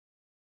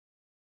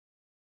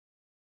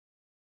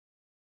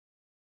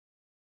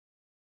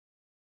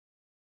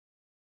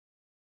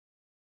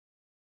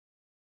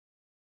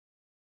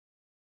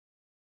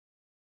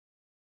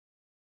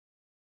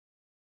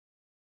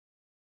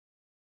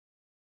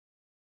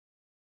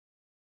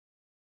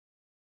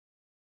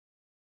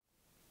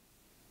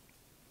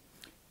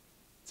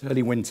It's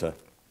early winter,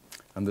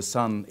 and the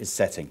sun is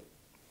setting.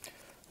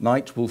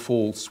 Night will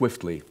fall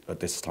swiftly at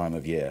this time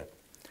of year.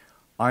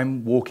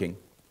 I'm walking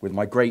with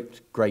my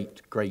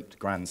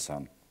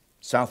great-great-great-grandson,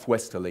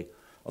 southwesterly,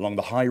 along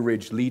the high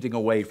ridge leading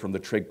away from the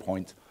trig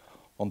point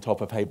on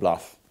top of Hay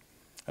Bluff,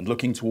 and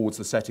looking towards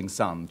the setting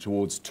sun,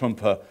 towards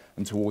Tumper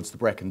and towards the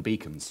Brecon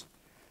Beacons.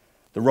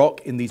 The rock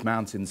in these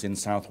mountains in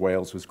South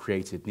Wales was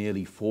created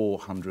nearly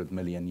 400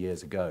 million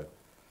years ago.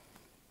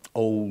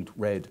 Old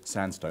red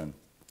sandstone.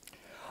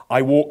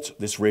 I walked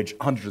this ridge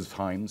hundreds of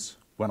times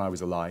when I was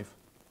alive.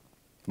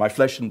 My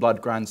flesh and blood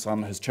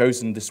grandson has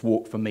chosen this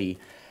walk for me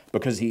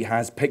because he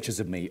has pictures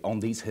of me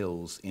on these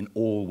hills in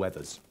all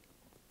weathers.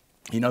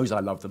 He knows I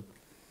love them.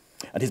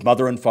 And his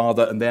mother and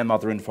father and their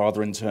mother and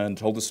father in turn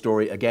told the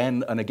story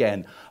again and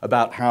again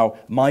about how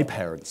my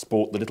parents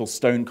bought the little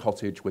stone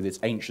cottage with its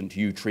ancient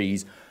yew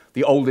trees,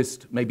 the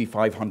oldest maybe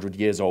 500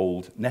 years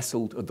old,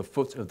 nestled at the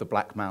foot of the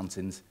Black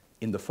Mountains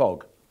in the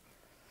fog.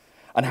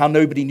 And how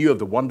nobody knew of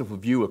the wonderful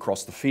view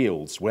across the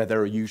fields, where there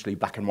are usually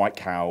black and white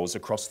cows,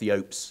 across the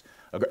oaks,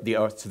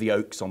 to the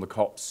oaks on the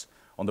copse,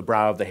 on the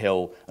brow of the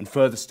hill, and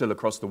further still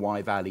across the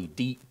Wye Valley,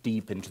 deep,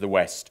 deep into the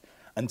west,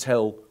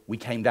 until we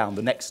came down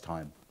the next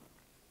time.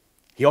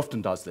 He often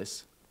does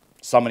this,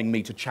 summoning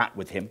me to chat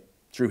with him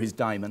through his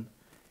daimon,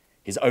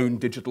 his own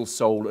digital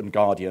soul and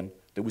guardian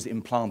that was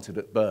implanted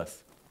at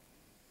birth.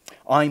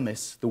 I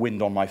miss the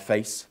wind on my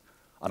face,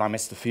 and I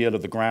miss the feel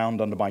of the ground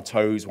under my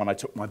toes when I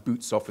took my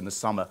boots off in the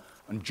summer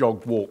and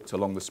walked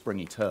along the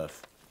springy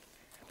turf.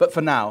 But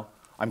for now,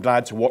 I'm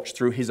glad to watch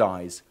through his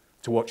eyes,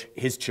 to watch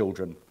his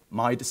children,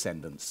 my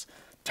descendants,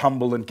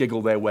 tumble and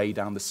giggle their way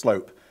down the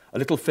slope, a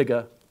little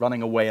figure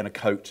running away in a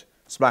coat,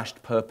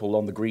 splashed purple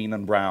on the green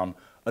and brown,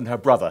 and her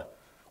brother,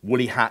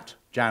 woolly hat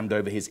jammed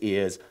over his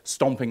ears,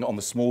 stomping on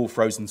the small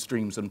frozen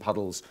streams and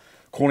puddles,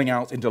 calling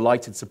out in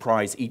delighted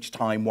surprise each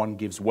time one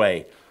gives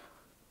way.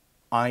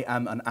 I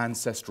am an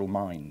ancestral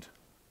mind.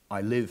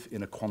 I live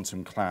in a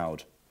quantum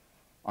cloud.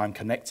 I'm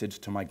connected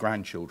to my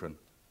grandchildren,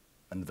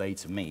 and they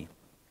to me.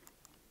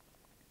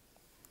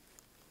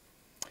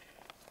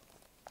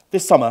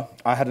 This summer,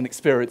 I had an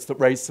experience that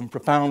raised some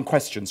profound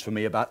questions for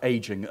me about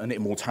aging and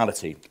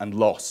immortality and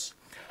loss.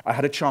 I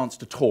had a chance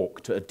to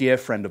talk to a dear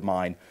friend of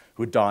mine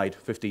who had died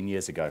 15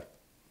 years ago.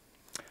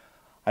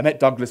 I met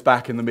Douglas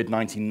back in the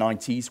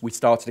mid-1990s. We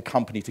started a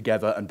company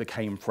together and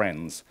became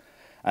friends.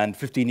 And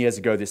 15 years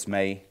ago this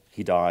May,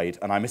 he died,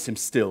 and I miss him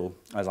still,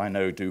 as I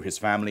know do his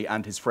family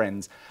and his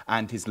friends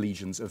and his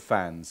legions of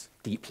fans,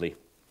 deeply.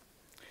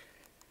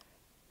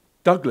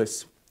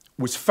 Douglas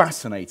was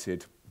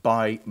fascinated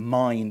by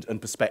mind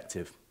and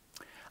perspective,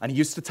 and he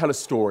used to tell a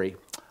story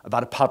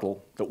about a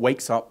puddle that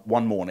wakes up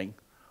one morning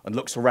and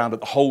looks around at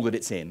the hole that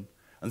it's in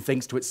and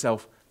thinks to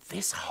itself,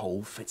 this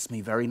hole fits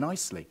me very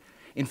nicely.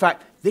 In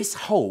fact, this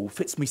hole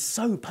fits me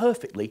so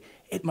perfectly,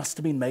 it must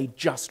have been made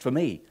just for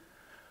me.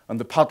 And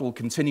the puddle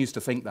continues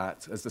to think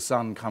that as the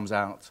sun comes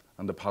out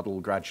and the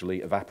puddle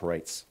gradually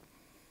evaporates.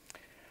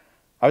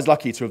 I was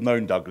lucky to have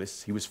known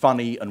Douglas. He was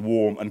funny and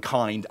warm and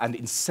kind and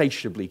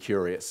insatiably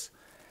curious.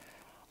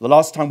 The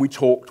last time we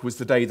talked was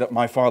the day that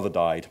my father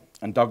died,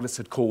 and Douglas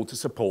had called to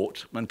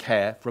support and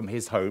care from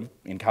his home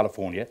in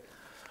California.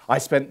 I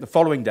spent the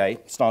following day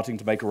starting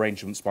to make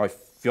arrangements for my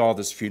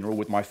father's funeral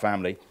with my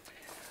family,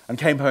 and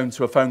came home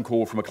to a phone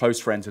call from a close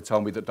friend to tell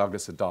me that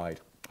Douglas had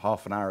died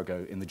half an hour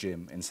ago in the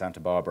gym in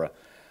Santa Barbara.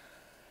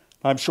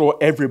 I'm sure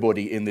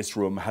everybody in this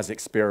room has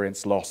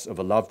experienced loss of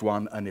a loved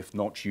one, and if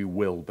not, you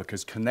will,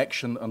 because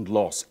connection and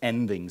loss,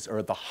 endings, are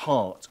at the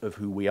heart of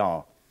who we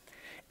are.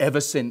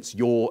 Ever since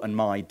your and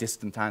my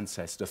distant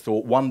ancestor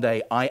thought, one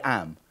day I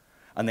am,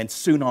 and then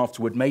soon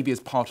afterward, maybe as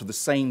part of the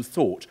same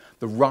thought,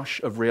 the rush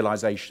of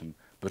realization,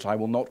 but I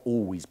will not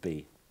always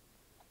be.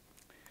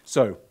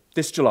 So,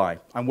 this July,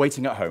 I'm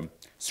waiting at home,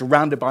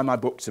 surrounded by my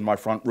books in my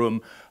front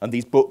room, and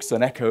these books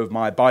an echo of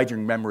my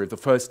abiding memory of the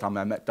first time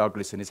I met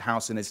Douglas in his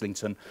house in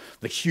Islington,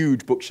 the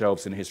huge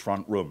bookshelves in his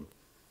front room.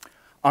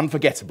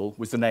 Unforgettable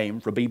was the name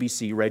for a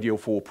BBC Radio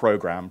 4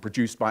 programme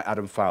produced by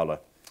Adam Fowler.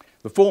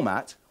 The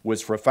format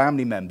was for a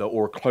family member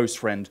or a close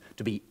friend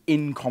to be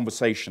in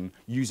conversation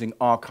using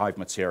archive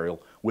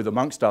material with,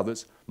 amongst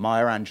others,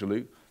 Maya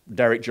Angelou,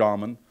 Derek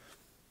Jarman,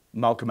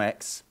 Malcolm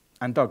X,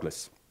 and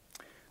Douglas.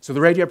 So the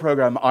radio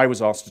programme I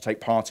was asked to take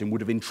part in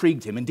would have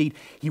intrigued him. Indeed,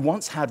 he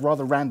once had,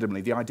 rather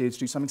randomly, the idea to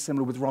do something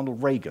similar with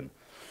Ronald Reagan.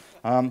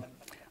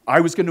 I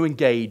was going to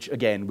engage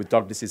again with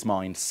Douglas's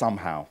mind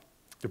somehow.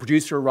 The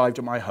producer arrived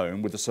at my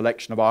home with a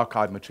selection of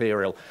archive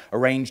material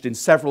arranged in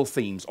several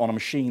themes on a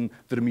machine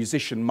that a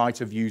musician might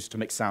have used to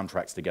mix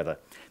soundtracks together.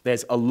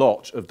 There's a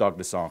lot of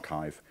Douglas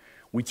archive.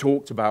 We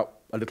talked a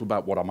little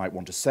about what I might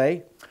want to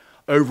say.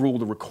 Overall,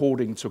 the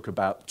recording took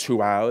about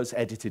 2 hours,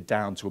 edited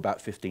down to about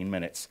 15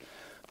 minutes.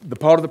 The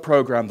part of the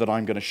programme that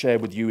I'm going to share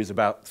with you is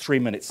about 3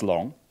 minutes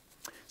long.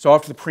 So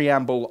after the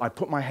preamble, I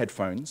put my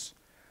headphones,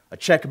 a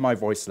check of my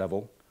voice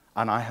level,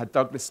 and I had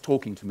Douglas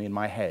talking to me in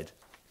my head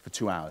for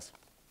 2 hours.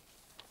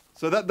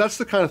 So that's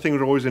the kind of thing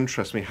that always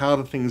interests me. How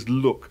do things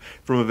look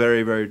from a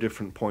very, very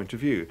different point of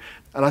view?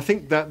 And I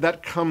think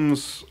that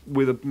comes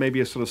with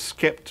maybe a sort of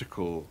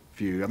skeptical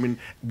view. I mean,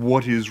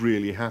 what is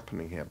really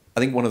happening here?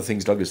 I think one of the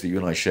things, Douglas, that you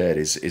and I shared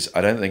is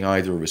I don't think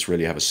either of us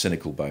really have a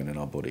cynical bone in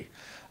our body.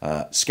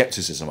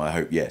 Skepticism, I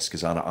hope, yes,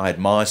 because I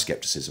admire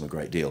skepticism a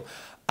great deal.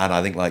 And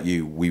I think, like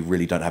you, we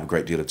really don't have a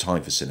great deal of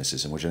time for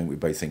cynicism, which I think we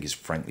both think is,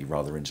 frankly,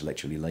 rather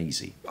intellectually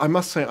lazy. I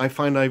must say, I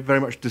find I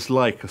very much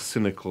dislike a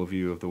cynical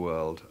view of the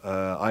world.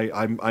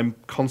 I'm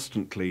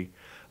constantly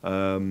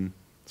I'm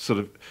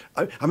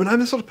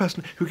the sort of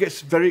person who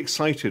gets very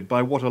excited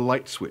by what a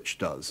light switch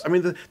does. I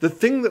mean, the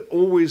thing that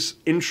always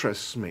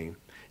interests me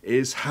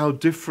is how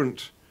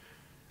different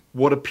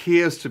what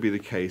appears to be the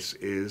case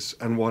is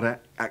and what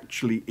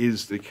actually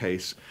is the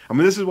case. I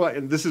mean, this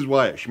is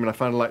why actually, I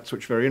find a light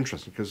switch very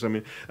interesting, because, I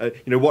mean,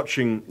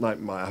 watching, like,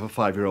 I have a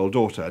 5-year-old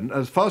daughter, and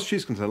as far as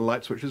she's concerned, a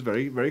light switch is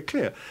very, very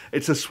clear.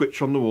 It's a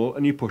switch on the wall,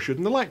 and you push it,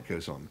 and the light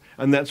goes on.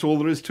 And that's all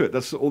there is to it.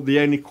 That's the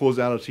only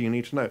causality you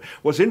need to know.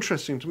 What's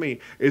interesting to me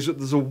is that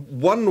there's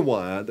one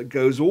wire that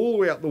goes all the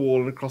way up the wall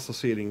and across the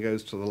ceiling and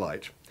goes to the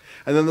light.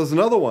 And then there's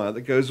another wire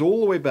that goes all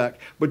the way back,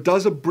 but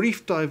does a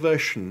brief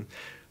diversion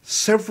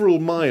several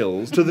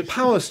miles to the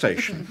power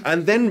station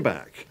and then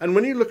back. And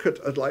when you look at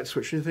a light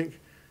switch, you think,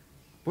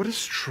 what a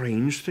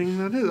strange thing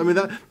that is. I mean,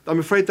 I'm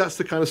afraid that's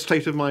the kind of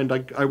state of mind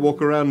I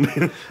walk around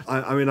in.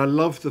 I mean, I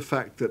love the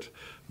fact that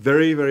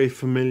very, very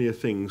familiar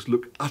things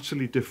look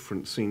utterly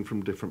different seen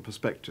from different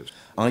perspectives.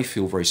 I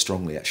feel very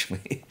strongly,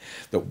 actually,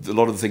 that a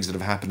lot of the things that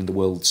have happened in the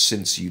world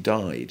since you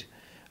died,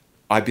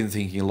 I've been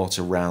thinking a lot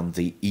around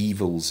the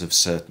evils of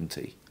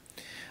certainty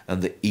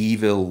and the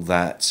evil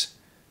that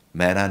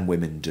men and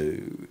women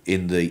do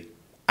in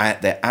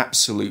their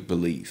absolute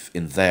belief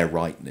in their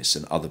rightness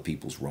and other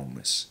people's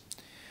wrongness,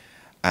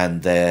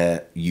 and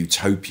their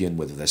utopian,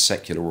 whether they're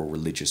secular or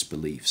religious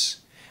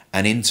beliefs,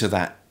 and into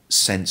that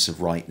sense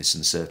of rightness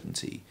and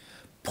certainty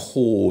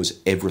pours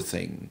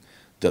everything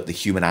that the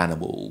human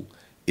animal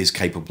is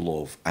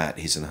capable of at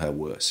his and her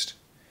worst.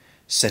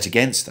 Set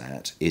against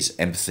that is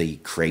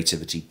empathy,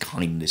 creativity,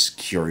 kindness,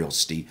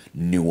 curiosity,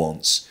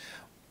 nuance,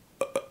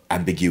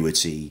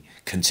 ambiguity,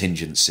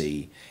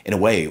 contingency, in a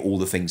way, all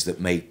the things that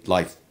make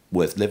life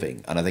worth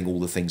living. And I think all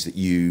the things that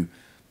you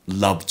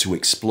love to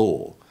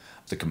explore,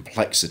 the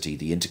complexity,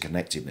 the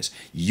interconnectedness,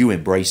 you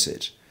embrace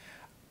it.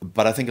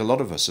 But I think a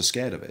lot of us are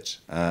scared of it.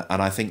 And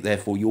I think,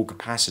 therefore, your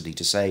capacity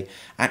to say,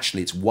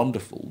 actually, it's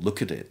wonderful,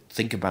 look at it,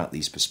 think about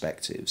these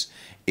perspectives,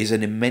 is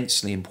an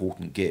immensely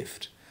important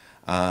gift.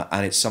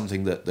 And it's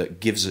something that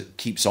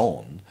keeps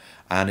on.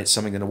 And it's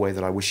something in a way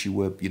that I wish you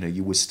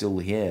were still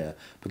here,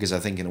 because I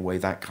think in a way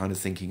that kind of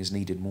thinking is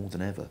needed more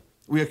than ever.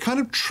 We are kind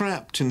of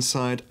trapped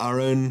inside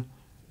our own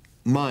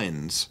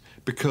minds,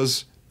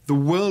 because the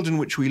world in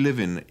which we live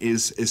in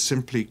is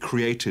simply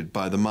created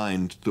by the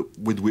mind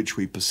with which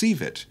we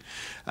perceive it.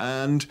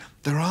 And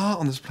there are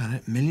on this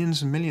planet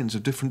millions and millions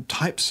of different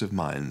types of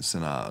minds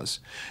than ours.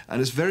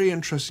 And it's very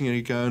interesting,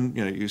 you go and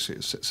you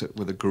sit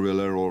with a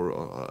gorilla or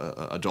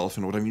a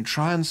dolphin or whatever, you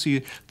try and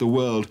see the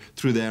world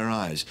through their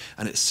eyes,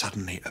 and it's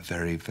suddenly a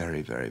very,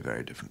 very, very,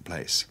 very different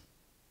place.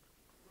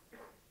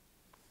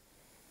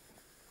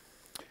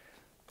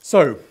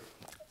 So,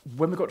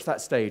 when we got to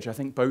that stage, I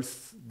think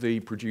both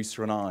the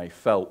producer and I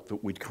felt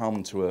that we'd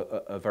come to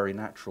a very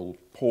natural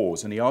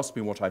pause, and he asked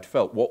me what I'd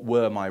felt. What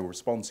were my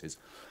responses?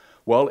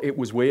 Well, it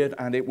was weird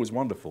and it was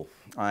wonderful.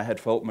 I had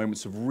felt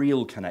moments of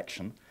real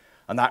connection,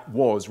 and that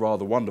was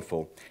rather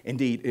wonderful.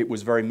 Indeed, it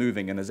was very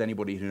moving, and as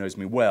anybody who knows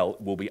me well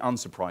will be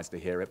unsurprised to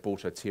hear, it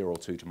brought a tear or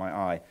two to my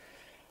eye.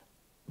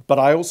 But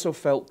I also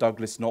felt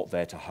Douglas not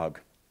there to hug.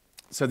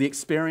 So the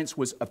experience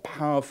was a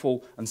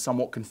powerful and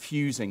somewhat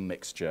confusing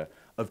mixture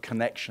of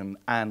connection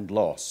and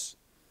loss.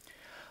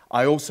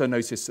 I also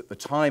noticed at the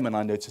time, and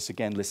I notice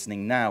again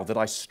listening now, that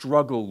I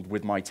struggled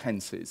with my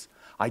tenses.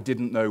 I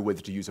didn't know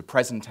whether to use a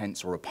present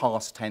tense or a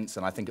past tense,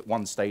 and I think at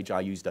one stage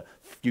I used a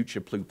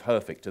future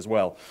pluperfect as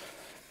well.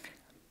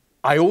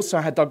 I also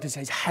had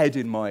Douglas's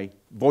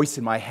voice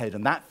in my head,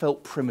 and that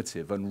felt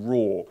primitive and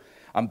raw,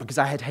 because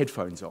I had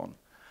headphones on.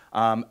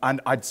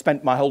 And I'd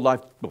spent my whole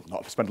life, well,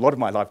 not spent a lot of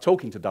my life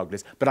talking to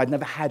Douglas, but I'd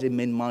never had him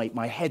in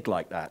my head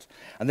like that.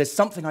 And there's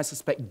something I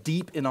suspect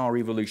deep in our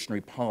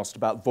evolutionary past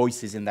about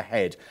voices in the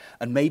head,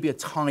 and maybe a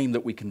time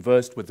that we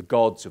conversed with the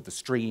gods of the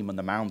stream and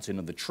the mountain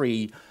and the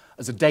tree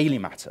as a daily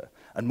matter,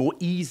 and more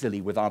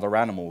easily with other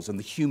animals and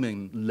the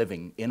human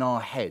living in our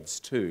heads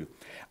too.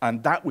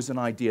 And that was an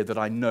idea that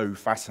I know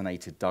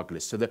fascinated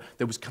Douglas. So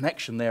there was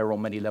connection there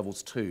on many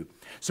levels too.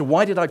 So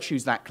why did I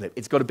choose that clip?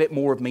 It's got a bit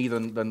more of me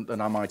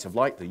than I might have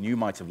liked, than you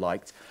might have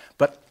liked.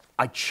 But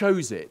I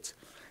chose it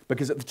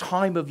because at the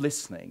time of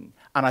listening,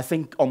 and I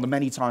think on the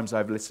many times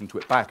I've listened to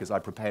it back as I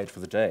prepared for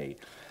the day,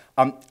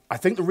 I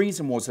think the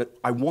reason was that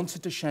I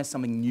wanted to share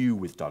something new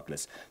with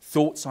Douglas,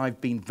 thoughts I've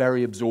been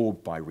very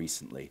absorbed by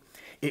recently.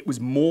 It was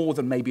more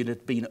than maybe it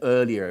had been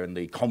earlier in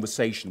the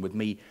conversation with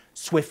me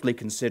swiftly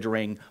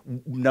considering,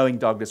 knowing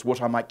Douglas,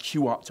 what I might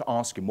queue up to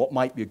ask him, what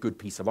might be a good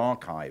piece of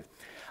archive.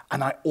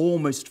 And I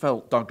almost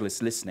felt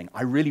Douglas listening.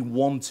 I really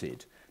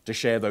wanted to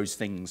share those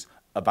things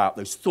about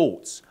those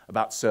thoughts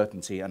about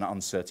certainty and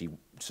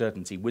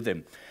uncertainty with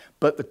him.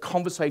 But the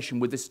conversation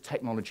with this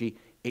technology,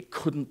 it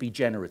couldn't be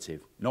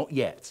generative, not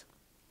yet.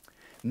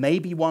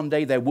 Maybe one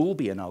day there will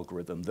be an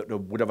algorithm that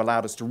would have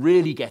allowed us to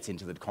really get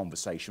into the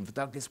conversation. For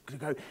Douglas to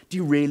go, do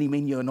you really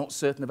mean you're not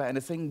certain about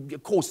anything?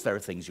 Of course there are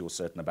things you're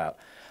certain about.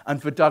 And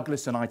for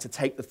Douglas and I to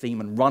take the theme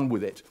and run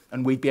with it,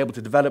 and we'd be able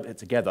to develop it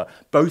together,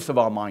 both of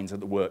our minds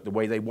at work, the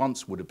way they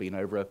once would have been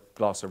over a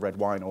glass of red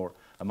wine or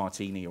a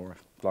martini or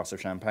a glass of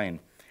champagne.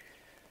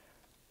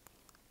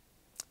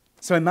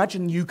 So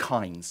imagine new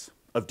kinds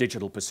of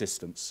digital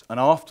persistence, an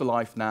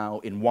afterlife now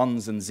in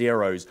ones and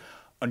zeros,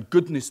 and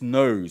goodness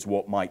knows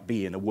what might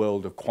be in a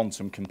world of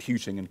quantum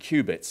computing and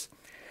qubits.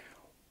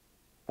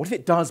 What if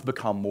it does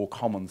become more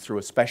common through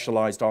a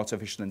specialized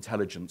artificial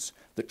intelligence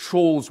that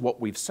trawls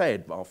what we've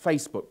said, our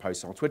Facebook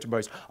posts, our Twitter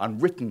posts,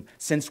 and written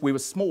since we were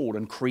small,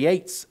 and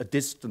creates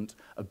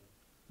a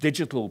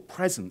digital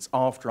presence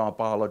after our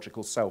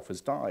biological self has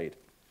died?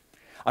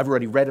 I've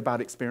already read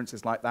about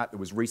experiences like that. There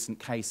was a recent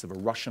case of a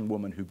Russian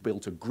woman who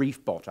built a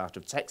grief bot out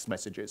of text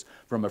messages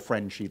from a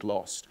friend she'd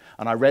lost.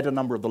 And I read a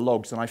number of the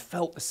logs, and I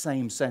felt the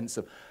same sense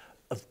of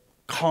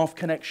half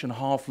connection,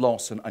 half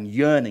loss, and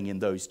yearning in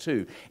those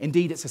two.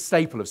 Indeed, it's a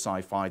staple of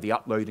sci-fi, the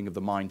uploading of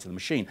the mind to the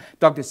machine.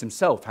 Douglas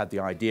himself had the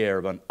idea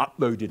of an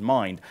uploaded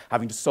mind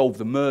having to solve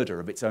the murder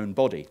of its own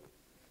body.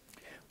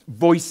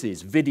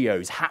 Voices,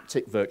 videos,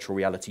 haptic virtual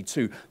reality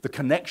too. The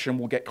connection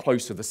will get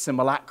closer, the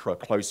simulacra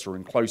closer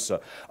and closer.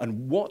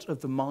 And what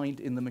of the mind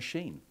in the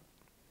machine?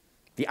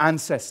 The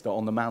ancestor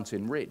on the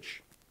mountain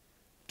ridge.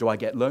 Do I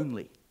get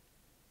lonely?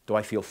 Do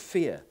I feel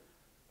fear,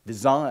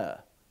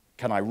 desire?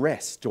 Can I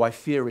rest? Do I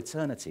fear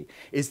eternity?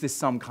 Is this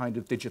some kind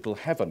of digital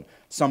heaven,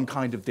 some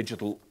kind of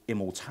digital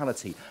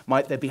immortality?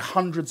 Might there be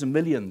hundreds of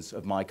millions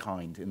of my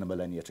kind in the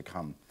millennia to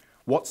come?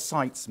 What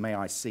sights may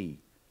I see?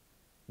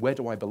 Where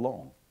do I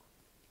belong?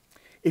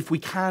 If we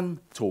can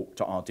talk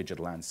to our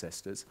digital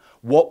ancestors,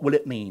 what will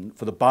it mean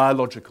for the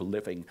biological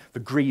living, the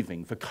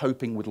grieving, for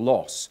coping with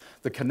loss,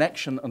 the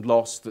connection and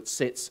loss that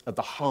sits at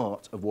the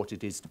heart of what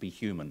it is to be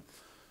human?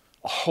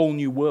 A whole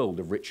new world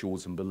of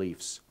rituals and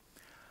beliefs.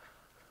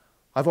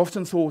 I've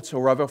often thought,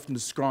 or I've often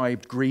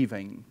described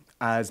grieving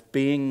as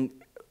being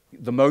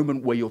the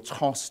moment where you're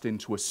tossed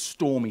into a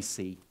stormy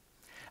sea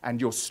and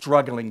you're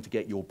struggling to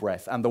get your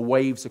breath and the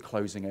waves are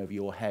closing over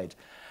your head.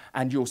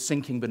 And you're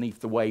sinking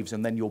beneath the waves,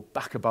 and then you're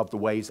back above the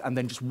waves, and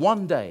then just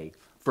one day,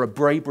 for a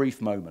very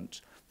brief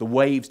moment, the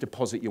waves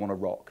deposit you on a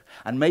rock.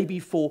 And maybe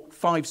for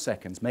 5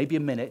 seconds, maybe a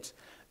minute,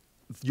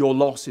 your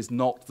loss is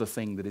not the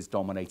thing that is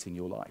dominating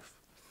your life.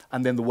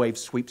 And then the wave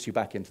sweeps you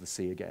back into the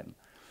sea again.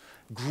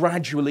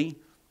 Gradually,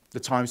 the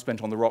time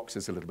spent on the rocks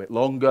is a little bit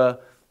longer.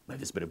 Maybe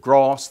there's a bit of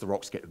grass, the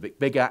rocks get a bit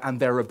bigger, and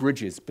there are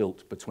bridges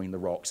built between the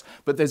rocks.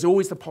 But there's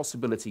always the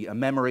possibility, a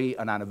memory,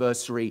 an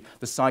anniversary,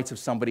 the sight of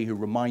somebody who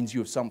reminds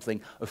you of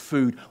something, of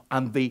food,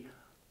 and the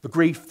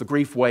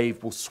grief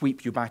wave will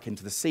sweep you back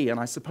into the sea. And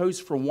I suppose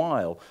for a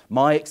while,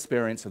 my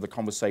experience of the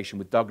conversation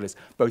with Douglas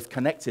both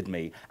connected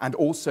me and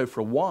also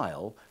for a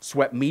while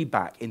swept me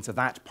back into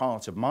that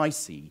part of my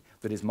sea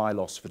that is my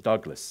loss for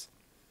Douglas.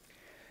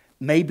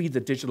 Maybe the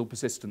digital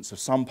persistence of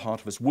some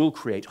part of us will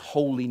create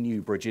wholly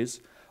new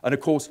bridges. And of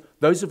course,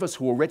 those of us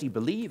who already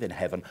believe in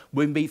heaven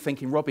will be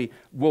thinking, Robbie,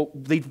 well,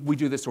 we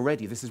do this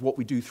already. This is what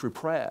we do through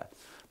prayer.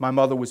 My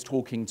mother was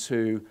talking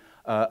to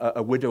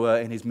a widower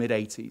in his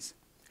mid-80s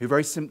who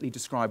very simply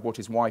described what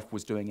his wife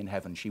was doing in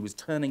heaven. She was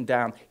turning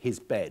down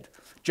his bed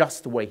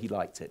just the way he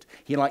liked it.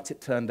 He liked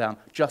it turned down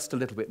just a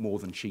little bit more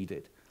than she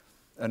did.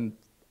 And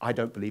I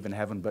don't believe in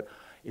heaven, but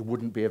it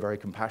wouldn't be a very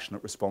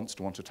compassionate response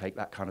to want to take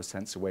that kind of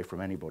sense away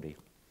from anybody.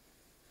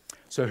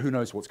 So who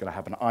knows what's going to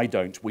happen? I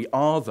don't. We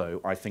are,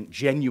 though, I think,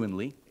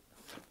 genuinely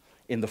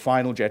in the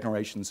final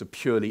generations of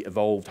purely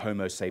evolved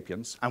Homo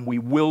sapiens, and we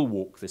will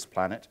walk this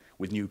planet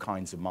with new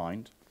kinds of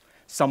mind.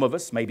 Some of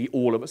us, maybe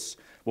all of us,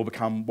 will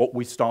become what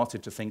we've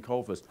started to think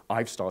of, as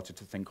I've started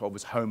to think of,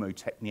 as Homo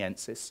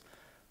techniensis,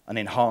 an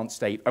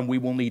enhanced ape, and we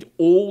will need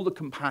all the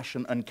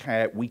compassion and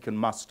care we can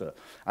muster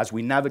as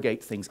we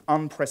navigate things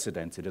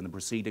unprecedented in the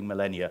preceding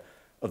millennia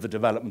of the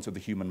development of the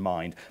human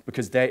mind,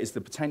 because there is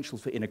the potential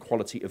for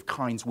inequality of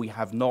kinds we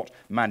have not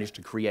managed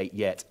to create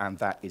yet, and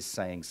that is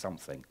saying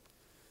something.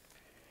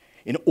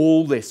 In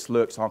all this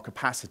lurks our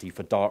capacity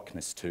for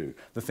darkness too,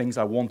 the things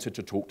I wanted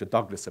to talk to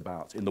Douglas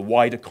about in the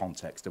wider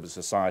context of a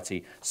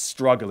society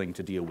struggling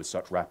to deal with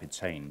such rapid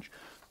change.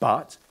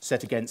 But,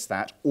 set against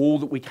that, all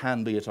that we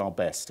can be at our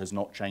best has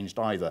not changed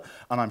either,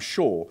 and I'm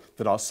sure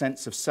that our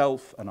sense of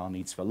self and our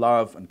needs for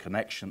love and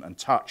connection and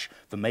touch,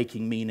 for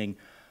making meaning,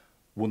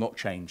 will not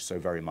change so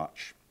very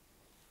much.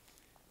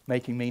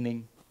 Making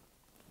meaning,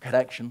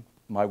 connection,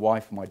 my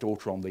wife and my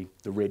daughter on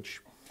the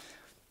ridge,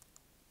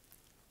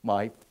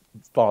 my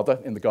father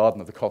in the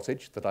garden of the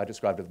cottage that I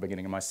described at the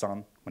beginning, of my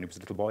son when he was a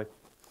little boy,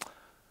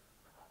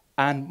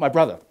 and my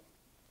brother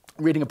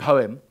reading a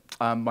poem.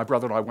 My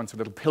brother and I went on a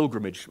little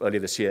pilgrimage earlier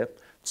this year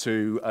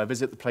to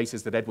visit the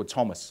places that Edward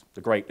Thomas,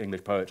 the great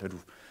English poet, had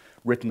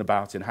written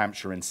about in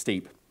Hampshire and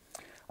Steep.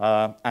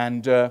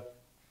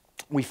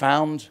 we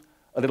found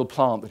a little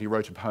plant that he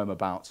wrote a poem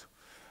about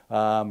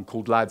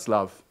called Lad's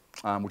Love,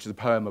 which is a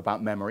poem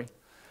about memory.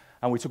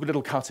 And we took a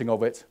little cutting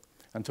of it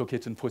and took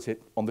it and put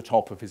it on the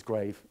top of his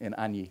grave in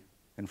Agny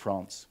in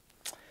France.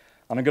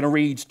 And I'm going to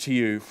read to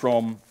you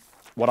from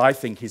what I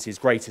think is his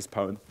greatest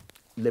poem,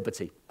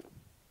 Liberty.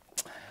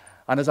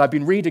 And as I've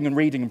been reading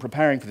and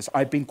preparing for this,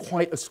 I've been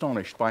quite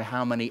astonished by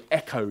how many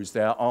echoes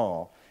there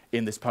are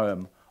in this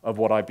poem of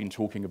what I've been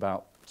talking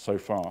about so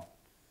far.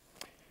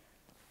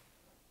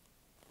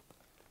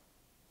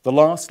 The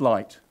last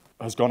light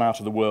has gone out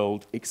of the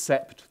world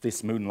except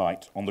this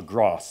moonlight on the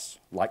grass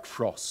like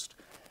frost,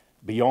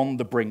 beyond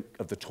the brink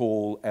of the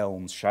tall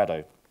elm's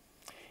shadow.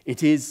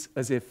 It is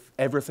as if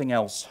everything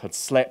else had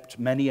slept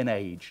many an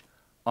age,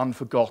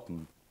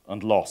 unforgotten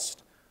and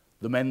lost.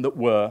 The men that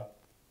were,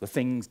 the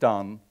things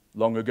done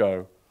long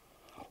ago,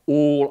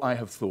 all I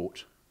have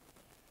thought.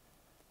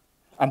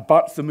 And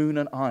but the moon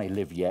and I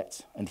live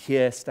yet, and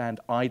here stand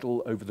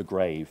idle over the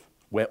grave,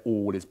 where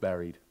all is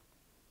buried.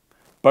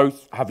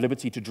 Both have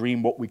liberty to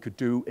dream what we could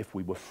do if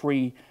we were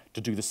free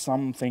to do the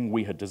something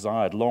we had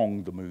desired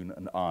long, the moon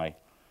and I.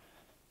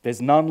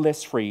 There's none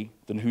less free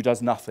than who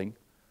does nothing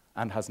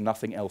and has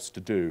nothing else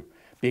to do,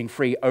 being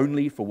free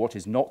only for what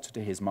is not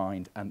to his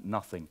mind, and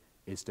nothing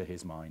is to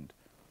his mind.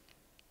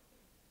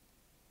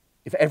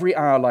 If every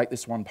hour like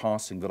this one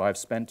passing that I have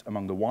spent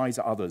among the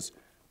wiser others,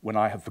 when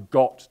I have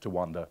forgot to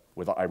wonder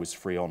whether I was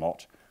free or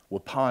not, were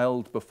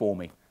piled before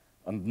me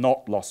and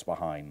not lost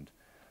behind,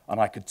 and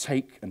I could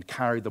take and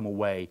carry them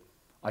away,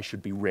 I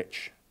should be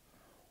rich.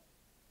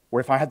 Or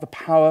if I had the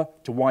power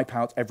to wipe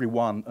out every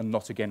one and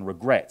not again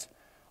regret,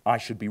 I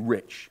should be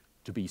rich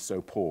to be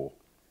so poor.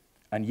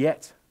 And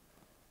yet,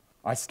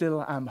 I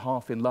still am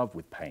half in love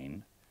with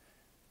pain,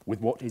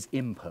 with what is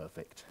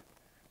imperfect,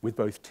 with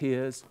both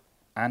tears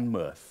and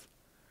mirth,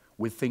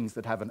 with things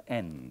that have an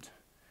end,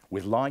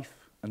 with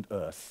life and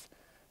earth,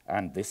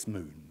 and this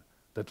moon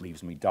that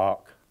leaves me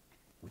dark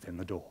within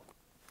the door.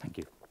 Thank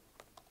you.